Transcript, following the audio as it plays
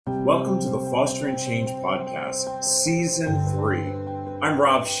Welcome to the Fostering Change Podcast, Season 3. I'm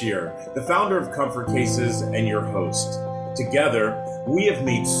Rob Scheer, the founder of Comfort Cases and your host. Together, we have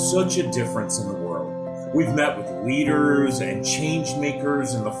made such a difference in the world. We've met with leaders and change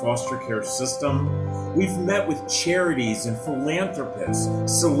makers in the foster care system. We've met with charities and philanthropists,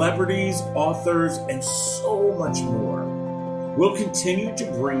 celebrities, authors, and so much more. We'll continue to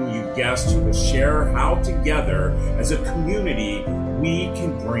bring you guests who will share how together as a community we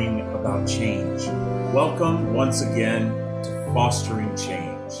can bring about change. Welcome once again to Fostering Change.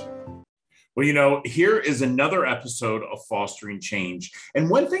 Well, here is another episode of Fostering Change. And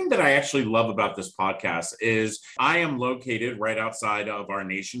one thing that I actually love about this podcast is I am located right outside of our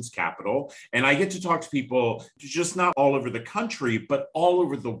nation's capital, and I get to talk to people just not all over the country, but all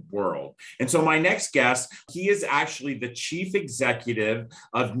over the world. And so my next guest, he is actually the chief executive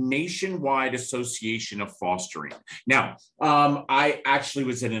of Nationwide Association of Fostering. Now, I actually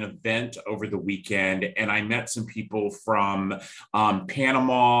was at an event over the weekend, and I met some people from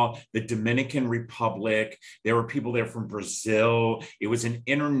Panama, the Dominican Republic. There were people there from Brazil. It was an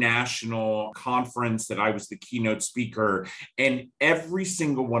international conference that I was the keynote speaker, and every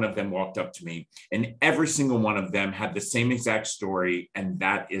single one of them walked up to me, and every single one of them had the same exact story, and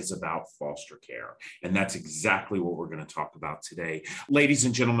that is about foster care. And that's exactly what we're going to talk about today. Ladies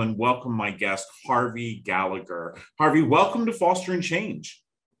and gentlemen, welcome my guest, Harvey Gallagher. Harvey, welcome to Fostering Change.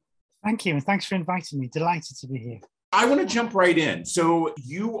 Thank you, and thanks for inviting me. Delighted to be here. I want to jump right in. So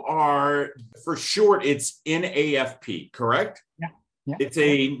you are, for short, it's NAFP, correct? Yeah. It's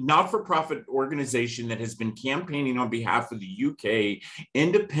a not-for-profit organization that has been campaigning on behalf of the UK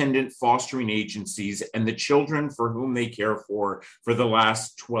independent fostering agencies and the children for whom they care for the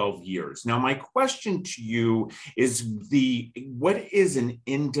last 12 years. Now, my question to you is what is an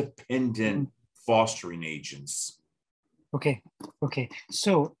independent fostering agency? Okay.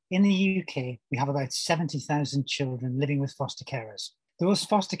 So in the UK, we have about 70,000 children living with foster carers. Those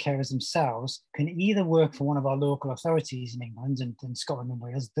foster carers themselves can either work for one of our local authorities in England and Scotland and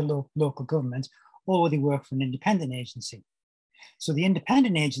Wales, the local government, or they work for an independent agency. So the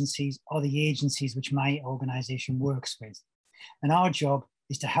independent agencies are the agencies which my organisation works with. And our job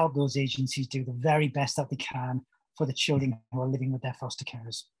is to help those agencies do the very best that they can for the children who are living with their foster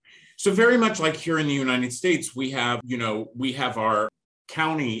carers. So very much like here in the United States, we have our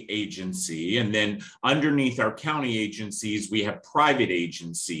county agency, and then underneath our county agencies, we have private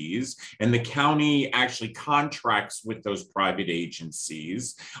agencies, and the county actually contracts with those private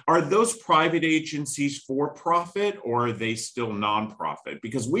agencies. Are those private agencies for profit, or are they still nonprofit?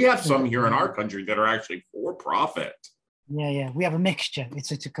 Because we have some here in our country that are actually for profit. Yeah, we have a mixture.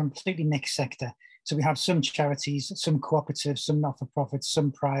 It's a completely mixed sector. So we have some charities, some cooperatives, some not-for-profits,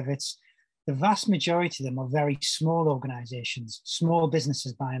 some privates. The vast majority of them are very small organizations, small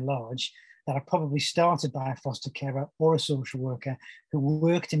businesses by and large, that are probably started by a foster carer or a social worker who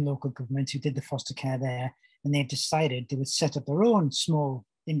worked in local government, who did the foster care there, and they've decided they would set up their own small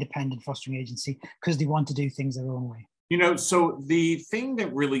independent fostering agency because they want to do things their own way. So the thing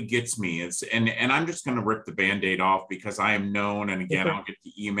that really gets me is, and I'm just going to rip the Band-Aid off because I am known, and again, I'll get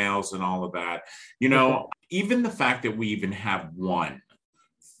the emails and all of that. Even the fact that we even have one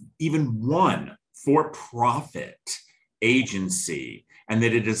for-profit agency and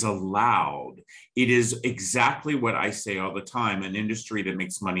that it is allowed, it is exactly what I say all the time, an industry that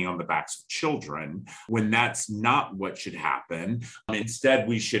makes money on the backs of children, when that's not what should happen. Instead,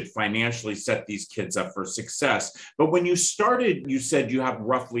 we should financially set these kids up for success. But when you started, you said you have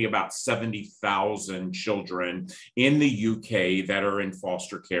roughly about 70,000 children in the UK that are in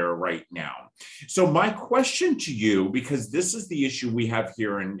foster care right now. So my question to you, because this is the issue we have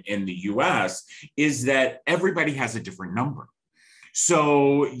here in the US, is that everybody has a different number.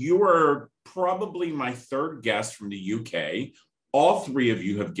 So you are probably my third guest from the UK. All three of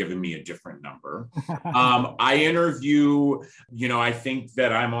you have given me a different number. I interview, I think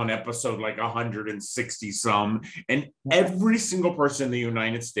that I'm on episode like 160 some, and every single person in the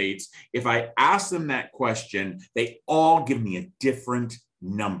United States, if I ask them that question, they all give me a different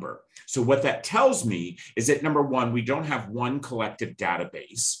number. So what that tells me is that, number one, we don't have one collective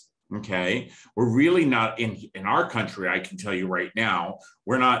database. Okay, we're really not in our country. I can tell you right now,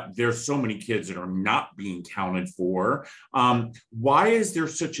 there's so many kids that are not being counted for. Why is there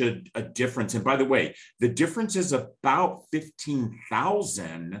such a difference? And by the way, the difference is about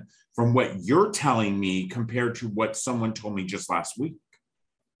 15,000 from what you're telling me compared to what someone told me just last week.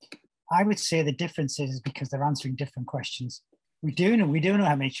 I would say the difference is because they're answering different questions. We do know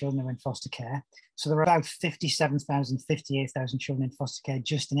how many children are in foster care. So there are about 57,000, 58,000 children in foster care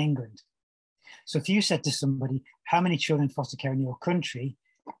just in England. So if you said to somebody, how many children in foster care in your country,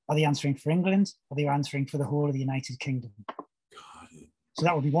 Are they answering for England? Or are they answering for the whole of the United Kingdom? Got it. So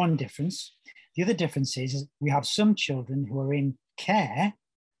that would be one difference. The other difference is we have some children who are in care,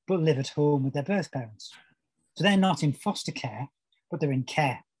 but live at home with their birth parents. So they're not in foster care, but they're in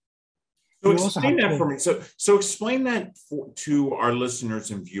care. So explain that for me. So explain that to our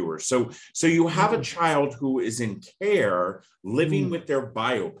listeners and viewers. So you have a child who is in care, living with their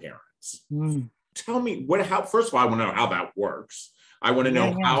bio parents. Tell me how. First of all, I want to know how that works. I want to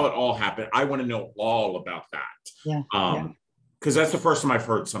know how it all happened. I want to know all about that. Because that's the first time I've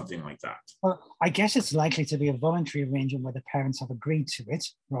heard something like that. Well, I guess it's likely to be a voluntary arrangement where the parents have agreed to it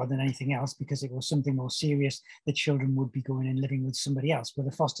rather than anything else, because it was something more serious. The children would be going and living with somebody else, with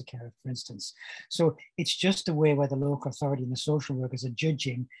a foster carer, for instance. So it's just a way where the local authority and the social workers are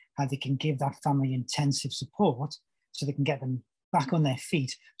judging how they can give that family intensive support so they can get them back on their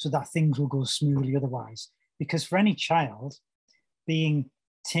feet so that things will go smoothly otherwise. Because for any child, being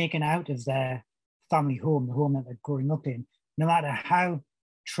taken out of their family home, the home that they're growing up in, no matter how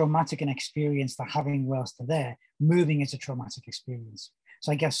traumatic an experience they're having whilst they're there, moving is a traumatic experience.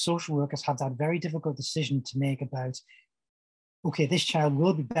 So I guess social workers have that very difficult decision to make about, okay, this child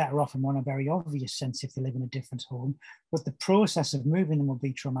will be better off in one very obvious sense if they live in a different home, but the process of moving them will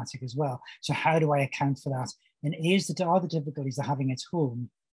be traumatic as well. So how do I account for that? And are the difficulties they're having at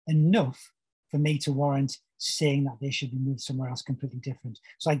home enough for me to warrant saying that they should be moved somewhere else completely different?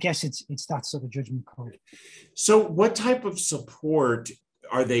 So I guess it's that sort of judgment call. So what type of support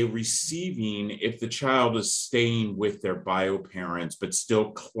are they receiving if the child is staying with their bio parents but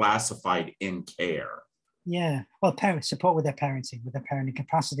still classified in care? Yeah, well, parents support with their parenting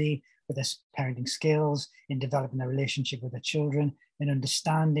capacity, with their parenting skills, in developing their relationship with their children, in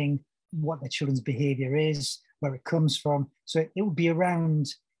understanding what their children's behavior is, where it comes from. So it would be around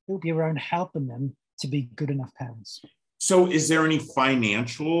helping them to be good enough parents. So is there any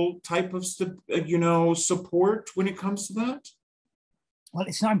financial type of support when it comes to that? Well,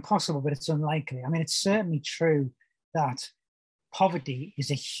 it's not impossible, but it's unlikely. I mean, it's certainly true that poverty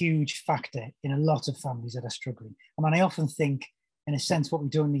is a huge factor in a lot of families that are struggling. I mean, I often think, in a sense, what we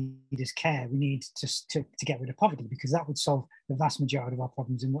don't need is care. We need to get rid of poverty, because that would solve the vast majority of our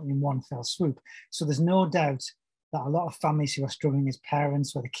problems in one fell swoop. So there's no doubt that a lot of families who are struggling as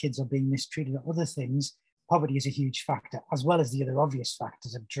parents, where the kids are being mistreated or other things, poverty is a huge factor, as well as the other obvious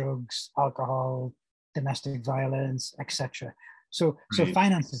factors of drugs, alcohol, domestic violence, etc. So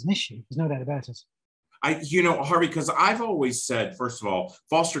finance is an issue. There's no doubt about it. Harvey, because I've always said, first of all,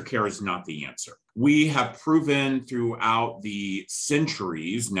 foster care is not the answer. We have proven throughout the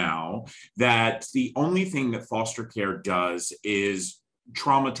centuries now that the only thing that foster care does is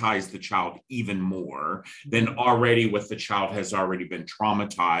traumatize the child even more than already what the child has already been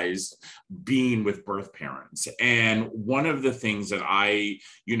traumatized being with birth parents. And one of the things that I,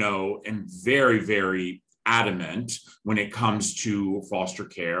 am very, very adamant when it comes to foster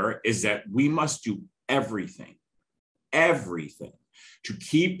care is that we must do everything to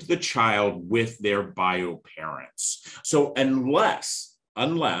keep the child with their bio parents. So unless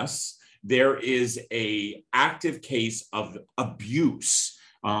there is a active case of abuse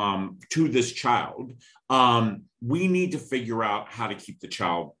to this child, we need to figure out how to keep the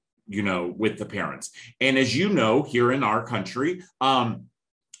child, with the parents. And as you know, here in our country,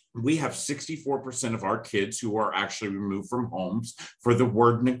 we have 64% of our kids who are actually removed from homes for the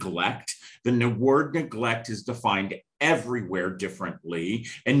word neglect. The word neglect is defined everywhere differently.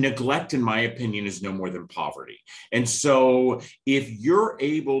 And neglect, in my opinion, is no more than poverty. And so if you're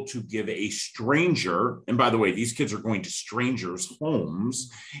able to give a stranger, and by the way, these kids are going to strangers'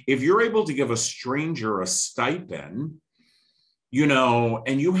 homes, if you're able to give a stranger a stipend,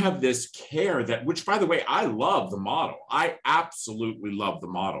 and you have this care which, by the way, I love the model. I absolutely love the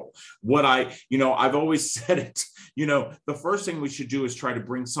model. I've always said it, the first thing we should do is try to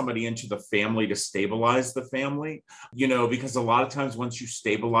bring somebody into the family to stabilize the family, because a lot of times once you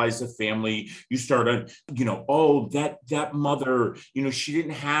stabilize the family, you start that mother, she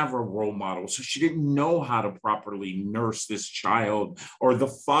didn't have a role model, so she didn't know how to properly nurse this child, or the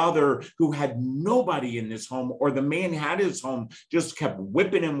father who had nobody in his home, or the man had his home, just kept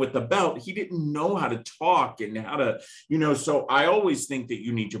whipping him with the belt. He didn't know how to talk and how to, so I always think that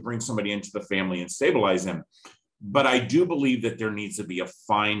you need to bring somebody into the family and stabilize them. But I do believe that there needs to be a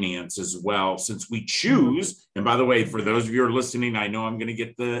finance as well, since we choose, and by the way, for those of you who are listening, I know I'm going to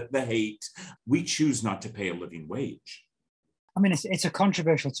get the hate, we choose not to pay a living wage. I mean, it's a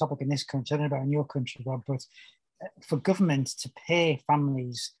controversial topic in this country. I don't know about in your country, Rob, but for government to pay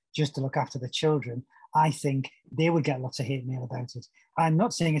families just to look after the children, I think they would get lots of hate mail about it. I'm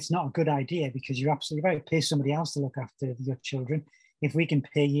not saying it's not a good idea, because you're absolutely right. Pay somebody else to look after your children. if we can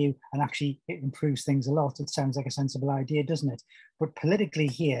pay you, and actually it improves things a lot, it sounds like a sensible idea, doesn't it? But politically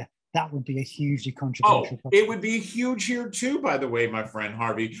here, that would be a hugely controversial Oh, it would be huge here too, by the way, my friend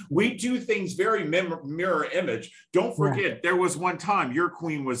Harvey. We do things very mirror image. Don't forget, there was one time your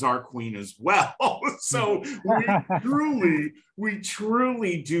queen was our queen as well. So we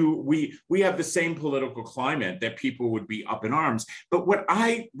truly do. We have the same political climate that people would be up in arms. But what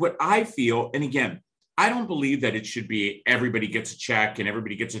I feel, and again, I don't believe that it should be everybody gets a check and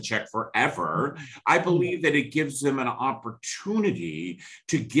everybody gets a check forever. I believe that it gives them an opportunity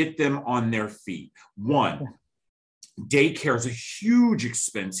to get them on their feet. One, daycare is a huge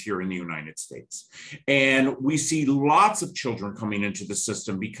expense here in the United States. And we see lots of children coming into the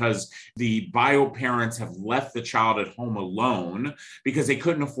system because the bio parents have left the child at home alone because they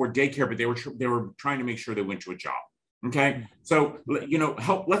couldn't afford daycare, but they were trying to make sure they went to a job. Okay. So,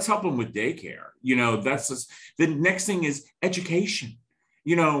 let's help them with daycare. That's just, the next thing is education.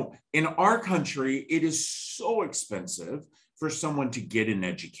 In our country, it is so expensive for someone to get an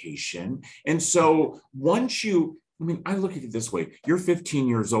education. And so I look at it this way, you're 15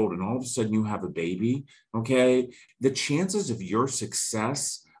 years old and all of a sudden you have a baby. Okay. The chances of your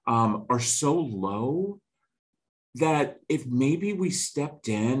success are so low that if maybe we stepped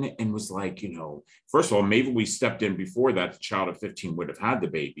in and was like, first of all, maybe we stepped in before that child of 15 would have had the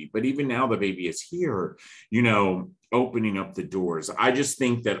baby, but even now the baby is here, opening up the doors. I just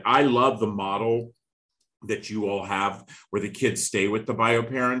think that I love the model that you all have where the kids stay with the bio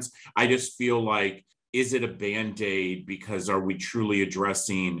parents. I just feel like, is it a Band-Aid? Because are we truly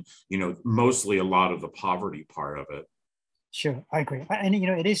addressing, mostly a lot of the poverty part of it? Sure, I agree. And,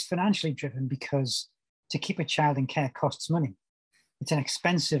 it is financially driven because to keep a child in care costs money. It's an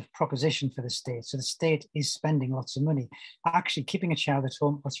expensive proposition for the state. So the state is spending lots of money. Actually, keeping a child at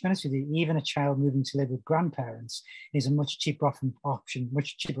home, to be honest with you, even a child moving to live with grandparents is a much cheaper option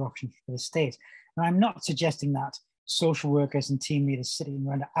for the state. And I'm not suggesting that social workers and team leaders sitting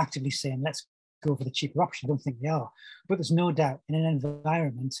around are actively saying, let's go for the cheaper option. I don't think they are. But there's no doubt in an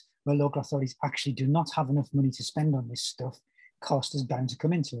environment where local authorities actually do not have enough money to spend on this stuff, cost is bound to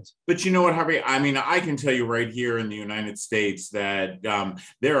come into it. But you know what, Harvey? I can tell you right here in the United States that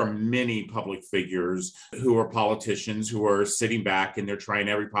there are many public figures who are politicians who are sitting back and they're trying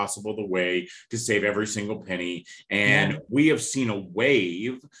every possible way to save every single penny. And we have seen a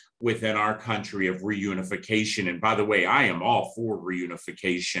wave within our country of reunification. And by the way, I am all for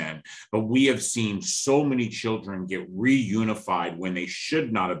reunification, but we have seen so many children get reunified when they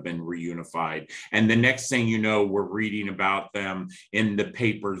should not have been reunified. And the next thing you know, we're reading about them in the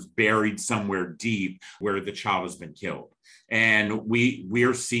papers, buried somewhere deep where the child has been killed. And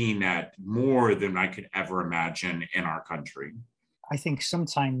we're seeing that more than I could ever imagine in our country. I think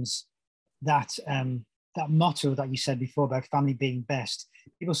sometimes that motto that you said before about family being best,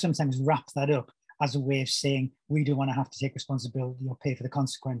 people sometimes wrap that up as a way of saying we don't want to have to take responsibility or pay for the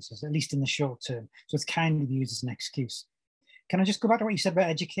consequences, at least in the short term. So it's kind of used as an excuse. Can I just go back to what you said about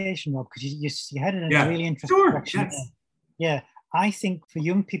education, Rob? Because you headed in a really interesting direction. Yes. Yeah, I think for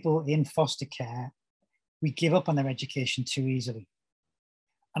young people in foster care, we give up on their education too easily.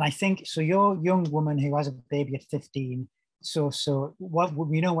 And I think, so you're a young woman who has a baby at 15, so what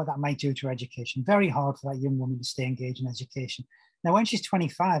we know what that might do to her education. Very hard for that young woman to stay engaged in education. Now, when she's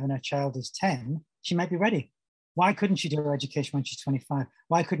 25 and her child is 10, she might be ready. Why couldn't she do her education when she's 25?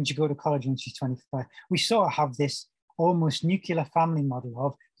 Why couldn't she go to college when she's 25? We sort of have this almost nuclear family model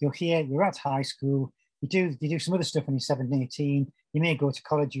of you're here, you're at high school, you do some other stuff when you're 17, 18, you may go to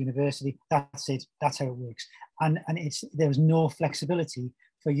college, university, that's it, that's how it works. And there's no flexibility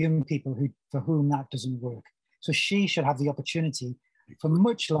for young people for whom that doesn't work. So she should have the opportunity for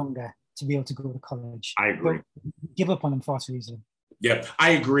much longer to be able to go to college. I agree. But give up on them far too easily. Yep,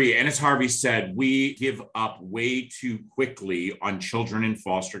 I agree. And as Harvey said, we give up way too quickly on children in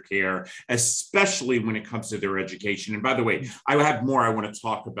foster care, especially when it comes to their education. And by the way, I have more I want to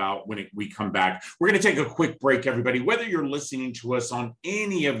talk about when we come back. We're going to take a quick break, everybody. Whether you're listening to us on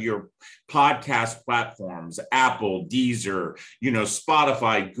any of your podcast platforms, Apple, Deezer,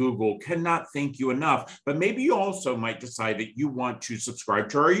 Spotify, Google, cannot thank you enough. But maybe you also might decide that you want to subscribe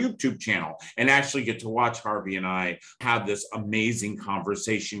to our YouTube channel and actually get to watch Harvey and I have this amazing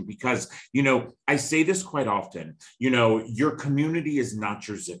conversation because, I say this quite often, your community is not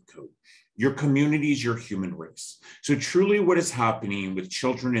your zip code. Your community is your human race. So truly what is happening with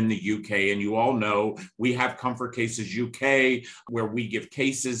children in the UK, and you all know we have Comfort Cases UK, where we give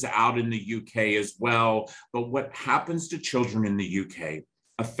cases out in the UK as well. But what happens to children in the UK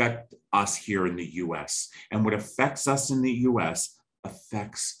affect us here in the US. And what affects us in the US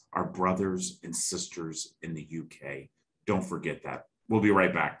affects our brothers and sisters in the UK. Don't forget that. We'll be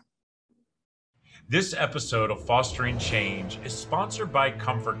right back. This episode of Fostering Change is sponsored by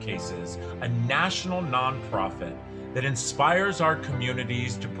Comfort Cases, a national nonprofit that inspires our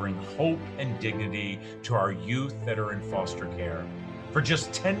communities to bring hope and dignity to our youth that are in foster care. For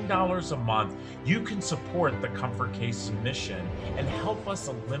just $10 a month, you can support the Comfort Cases mission and help us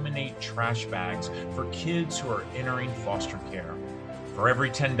eliminate trash bags for kids who are entering foster care. For every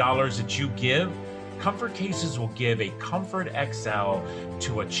 $10 that you give, Comfort Cases will give a Comfort XL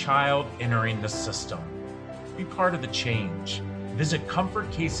to a child entering the system. Be part of the change. Visit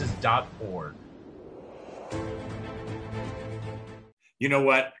comfortcases.org. You know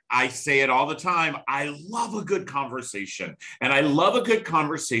what? I say it all the time. I love a good conversation. And I love a good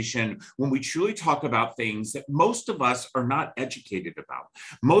conversation when we truly talk about things that most of us are not educated about.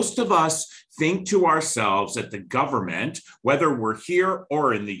 Most of us think to ourselves that the government, whether we're here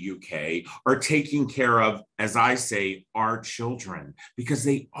or in the UK, are taking care of, as I say, our children, because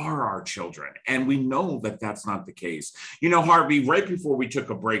they are our children. And we know that that's not the case. You know, Harvey, right before we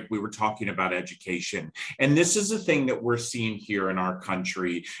took a break, we were talking about education. And this is a thing that we're seeing here in our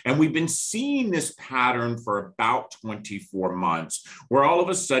country. And we've been seeing this pattern for about 24 months, where all of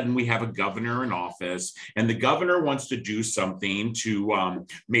a sudden we have a governor in office, and the governor wants to do something to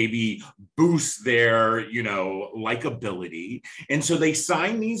maybe boost their, likability. And so they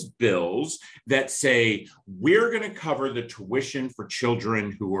sign these bills that say, we're going to cover the tuition for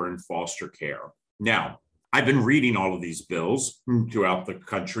children who are in foster care. Now, I've been reading all of these bills throughout the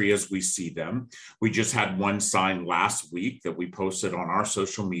country as we see them. We just had one signed last week that we posted on our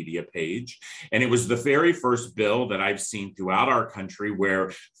social media page. And it was the very first bill that I've seen throughout our country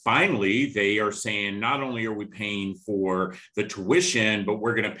where finally they are saying, not only are we paying for the tuition, but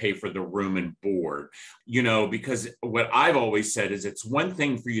we're going to pay for the room and board. Because what I've always said is it's one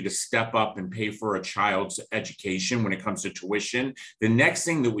thing for you to step up and pay for a child's education when it comes to tuition. The next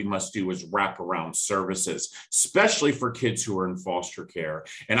thing that we must do is wrap around services, especially for kids who are in foster care.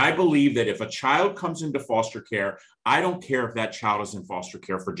 And I believe that if a child comes into foster care, I don't care if that child is in foster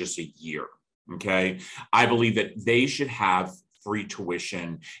care for just a year, okay? I believe that they should have free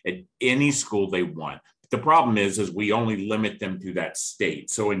tuition at any school they want. The problem is we only limit them to that state.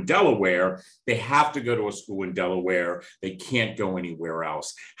 So in Delaware, they have to go to a school in Delaware. They can't go anywhere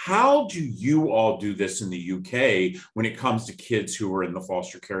else. How do you all do this in the UK when it comes to kids who are in the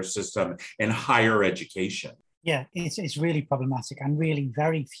foster care system and higher education? Yeah, it's really problematic, and really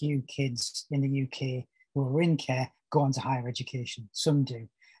very few kids in the UK who are in care go on to higher education. Some do.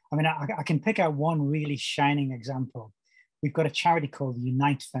 I mean, I can pick out one really shining example. We've got a charity called the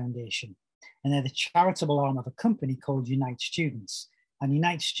Unite Foundation, and they're the charitable arm of a company called Unite Students. And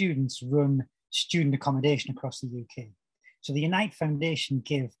Unite Students run student accommodation across the UK. So the Unite Foundation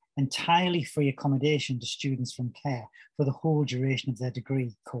give entirely free accommodation to students from care for the whole duration of their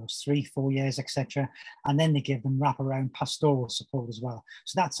degree course, 3-4 years, etc. And then they give them wraparound pastoral support as well.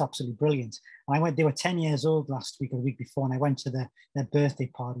 So that's absolutely brilliant. And they were 10 years old last week or the week before, and I went to their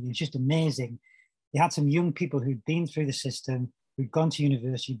birthday party. It's just amazing. They had some young people who'd been through the system, who'd gone to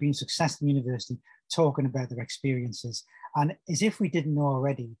university, been successful in university, talking about their experiences. And as if we didn't know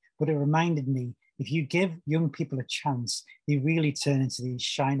already, but it reminded me, if you give young people a chance, they really turn into these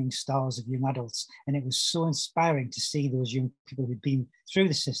shining stars of young adults. And it was so inspiring to see those young people who'd been through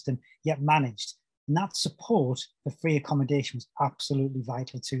the system, yet managed. And that support for free accommodation was absolutely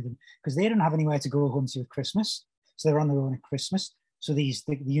vital to them, because they don't have anywhere to go home to at Christmas. So they're on their own at Christmas. So the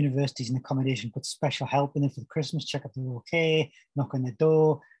universities and accommodation put special help in them for the Christmas, check if they're okay, knock on their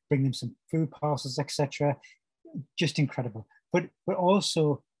door, bring them some food parcels, etc. Just incredible. But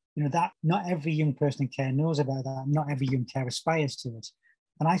also, that not every young person in care knows about that. Not every young care aspires to it.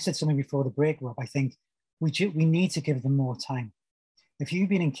 And I said something before the break, Rob. I think we need to give them more time. If you've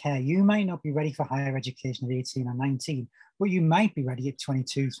been in care, you might not be ready for higher education at 18 or 19, but you might be ready at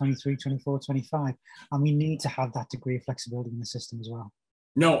 22, 23, 24, 25. And we need to have that degree of flexibility in the system as well.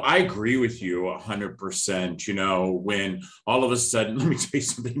 No, I agree with you 100%. When all of a sudden, let me tell you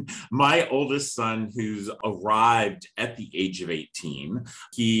something, my oldest son, who's arrived at the age of 18,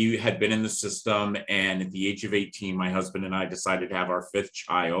 he had been in the system. And at the age of 18, my husband and I decided to have our 5th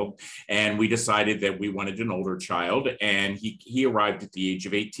child. And we decided that we wanted an older child. And he arrived at the age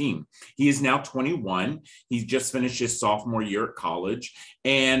of 18. He is now 21. He's just finished his sophomore year at college.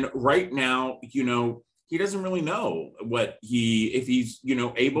 And right now, he doesn't really know what he's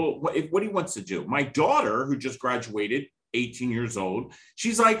able, what he wants to do. My daughter, who just graduated, 18 years old,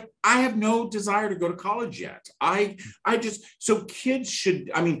 she's like, I have no desire to go to college yet. So kids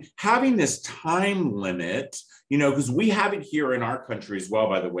should, having this time limit, because we have it here in our country as well,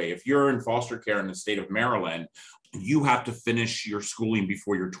 by the way. If you're in foster care in the state of Maryland, you have to finish your schooling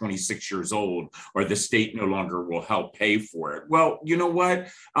before you're 26 years old, or the state no longer will help pay for it. Well, you know what?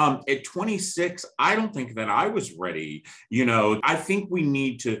 At 26, I don't think that I was ready. I think we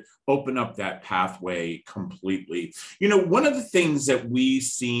need to open up that pathway completely. One of the things that we've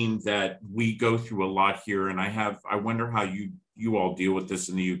seen that we go through a lot here, and I wonder how you all deal with this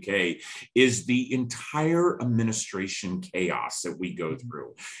in the UK, is the entire administration chaos that we go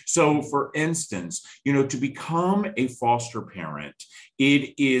through. So for instance, to become a foster parent,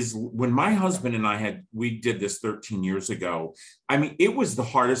 it is, when my husband and we did this 13 years ago, I mean, it was the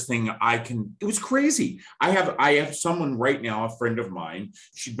hardest thing it was crazy. I have someone right now, a friend of mine,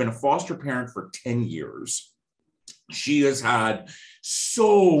 she'd been a foster parent for 10 years. She has had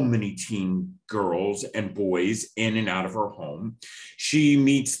so many teen girls and boys in and out of her home. She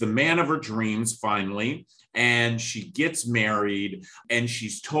meets the man of her dreams finally, and she gets married, and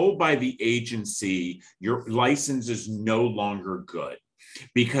she's told by the agency, your license is no longer good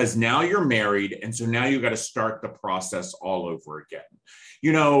because now you're married. And so now you got to start the process all over again.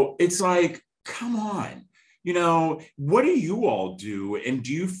 It's like, come on. What do you all do? And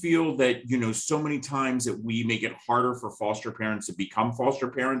do you feel that, so many times that we make it harder for foster parents to become foster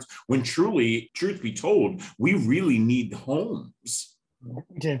parents when truly, truth be told, we really need homes?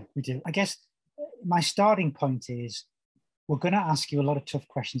 We do. I guess my starting point is we're going to ask you a lot of tough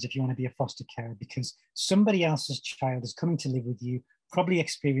questions if you want to be a foster carer, because somebody else's child is coming to live with you, probably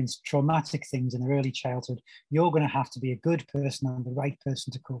experienced traumatic things in their early childhood. You're going to have to be a good person and the right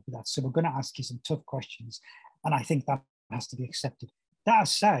person to cope with that. So we're going to ask you some tough questions. And I think that has to be accepted. That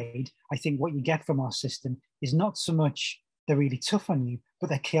aside, I think what you get from our system is not so much they're really tough on you, but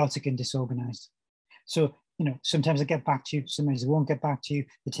they're chaotic and disorganized. So, sometimes they get back to you, sometimes they won't get back to you.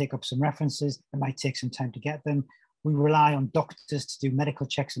 They take up some references. It might take some time to get them. We rely on doctors to do medical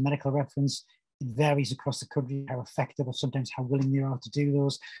checks and medical reference. It varies across the country how effective or sometimes how willing they are to do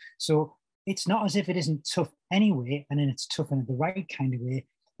those. So it's not as if it isn't tough anyway, and then it's tough in the right kind of way,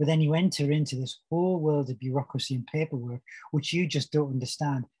 but then you enter into this whole world of bureaucracy and paperwork, which you just don't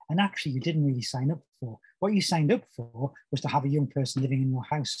understand. And actually, you didn't really sign up for. What you signed up for was to have a young person living in your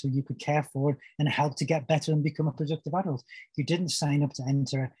house so you could care for and help to get better and become a productive adult. You didn't sign up to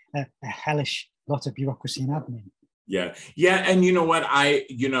enter a hellish lot of bureaucracy and admin. Yeah. And you know what? Let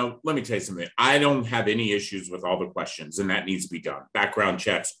me tell you something. I don't have any issues with all the questions, and that needs to be done. Background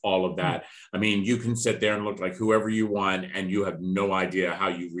checks, all of that. I mean, you can sit there and look like whoever you want, and you have no idea how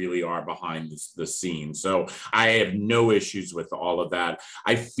you really are behind the scenes. So I have no issues with all of that.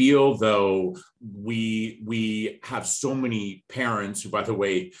 I feel, though, we have so many parents who, by the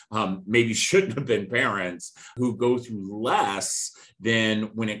way, maybe shouldn't have been parents, who go through less than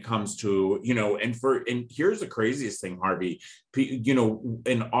when it comes to, and here's the craziest thing, Harvey,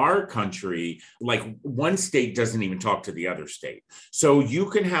 in our country, like one state doesn't even talk to the other state. So you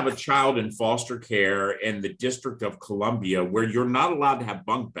can have a child in foster care in the District of Columbia where you're not allowed to have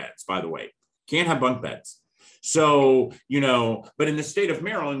bunk beds, by the way, can't have bunk beds. So, but in the state of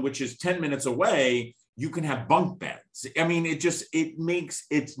Maryland, which is 10 minutes away, you can have bunk beds. I mean, it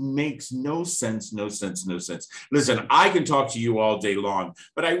makes no sense. Listen, I can talk to you all day long,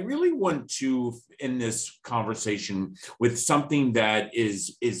 but I really want to end this conversation with something that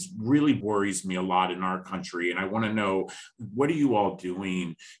is really worries me a lot in our country. And I want to know, what are you all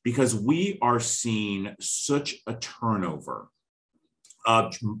doing? Because we are seeing such a turnover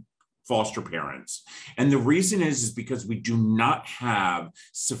of foster parents. And the reason is because we do not have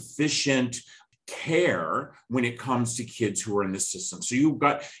sufficient care when it comes to kids who are in the system. So you've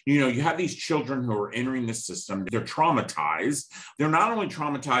got, you have these children who are entering the system. They're traumatized. They're not only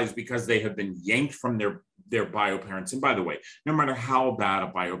traumatized because they have been yanked from their bio parents. And by the way, no matter how bad a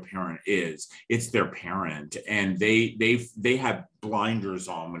bio parent is, it's their parent, and they have blinders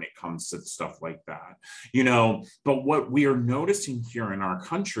on when it comes to stuff like that, But what we are noticing here in our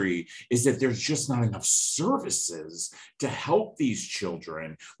country is that there's just not enough services to help these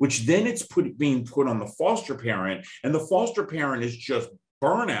children, which then it's being put on the foster parent, and the foster parent is just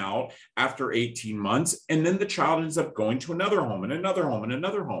burnout after 18 months, and then the child ends up going to another home and another home and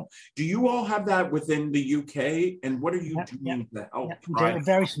another home. Do you all have that within the UK? And what are you doing to help?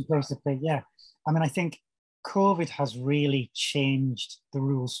 Very simplistically, yeah. I mean, I think COVID has really changed the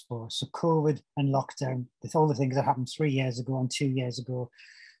rules for us. So COVID and lockdown, with all the things that happened 3 years ago and 2 years ago.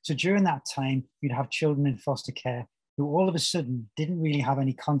 So during that time, you'd have children in foster care who all of a sudden didn't really have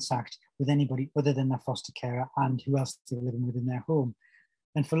any contact with anybody other than their foster carer and who else they were living with in their home.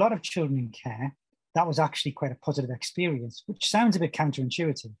 And for a lot of children in care, that was actually quite a positive experience, which sounds a bit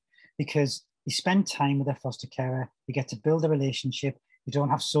counterintuitive because you spend time with their foster carer, you get to build a relationship, You don't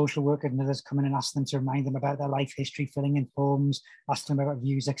have social workers and others coming and ask them to remind them about their life history, filling in forms, ask them about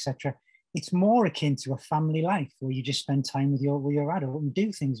views, etc. It's more akin to a family life where you just spend time with your adult and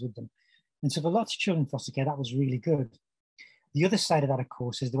do things with them. And so for lots of children in foster care, that was really good. The other side of that, of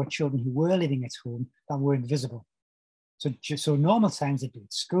course, is there were children who were living at home that were invisible. So normal times, they'd be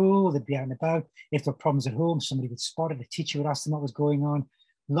at school, they'd be out and about. If there were problems at home, somebody would spot it, a teacher would ask them what was going on.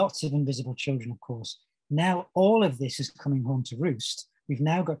 Lots of invisible children, of course. Now, all of this is coming home to roost. We've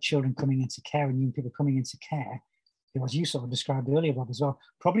now got children coming into care and young people coming into care, who, as you sort of described earlier, Rob, as well,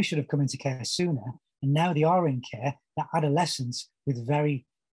 probably should have come into care sooner. And now they are in care, they're adolescents with very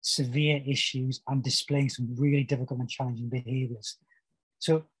severe issues and displaying some really difficult and challenging behaviors.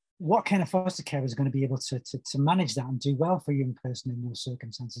 So what kind of foster care is going to be able to manage that and do well for a young person in those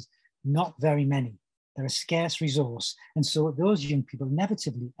circumstances? Not very many. They're a scarce resource. And so those young people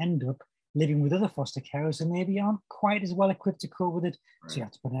inevitably end up living with other foster carers who maybe aren't quite as well equipped to cope with it. Right. So you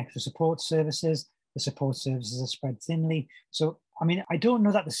have to put in extra support services. The support services are spread thinly. So, I mean, I don't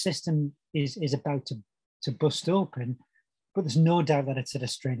know that the system is about to bust open, but there's no doubt that it's at a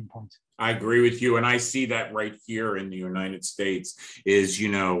straining point. I agree with you. And I see that right here in the United States is,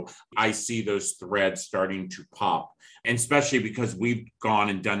 I see those threads starting to pop. And especially because we've gone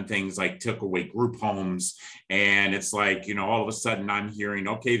and done things like took away group homes. And it's like, all of a sudden I'm hearing,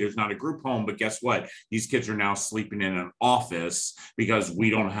 okay, there's not a group home, but guess what? These kids are now sleeping in an office because we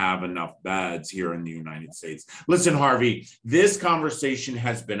don't have enough beds here in the United States. Listen, Harvey, this conversation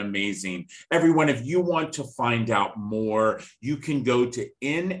has been amazing. Everyone, if you want to find out more, you can go to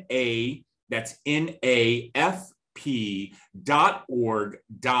that's NAFP.org.uk.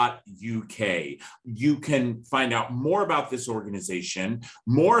 You can find out more about this organization,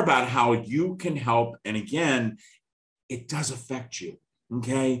 more about how you can help. And again, it does affect you.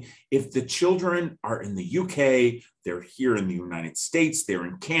 Okay. If the children are in the UK, they're here in the United States, they're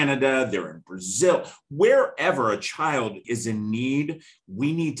in Canada, they're in Brazil, wherever a child is in need,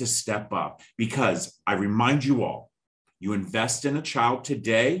 we need to step up because I remind you all, you invest in a child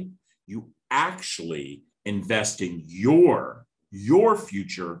today, you actually invest in your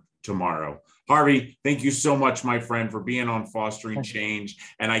future tomorrow. Harvey, thank you so much, my friend, for being on Fostering Change.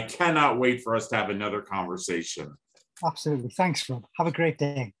 And I cannot wait for us to have another conversation. Absolutely. Thanks, Rob. Have a great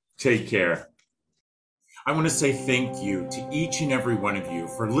day. Take care. I want to say thank you to each and every one of you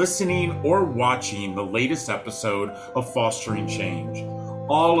for listening or watching the latest episode of Fostering Change.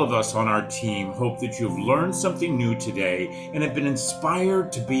 All of us on our team hope that you've learned something new today and have been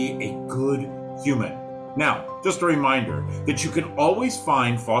inspired to be a good human. Now, just a reminder that you can always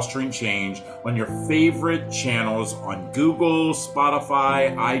find Fostering Change on your favorite channels on Google,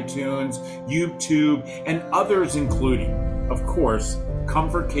 Spotify, iTunes, YouTube, and others, including, of course,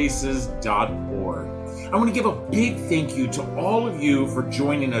 comfortcases.org. I want to give a big thank you to all of you for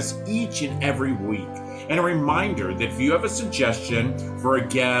joining us each and every week. And a reminder that if you have a suggestion for a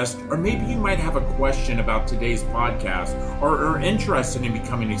guest, or maybe you might have a question about today's podcast, or are interested in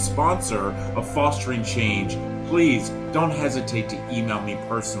becoming a sponsor of Fostering Change, please don't hesitate to email me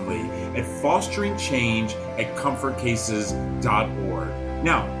personally at fosteringchange@comfortcases.org.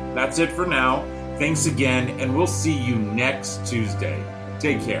 Now, that's it for now. Thanks again, and we'll see you next Tuesday.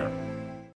 Take care.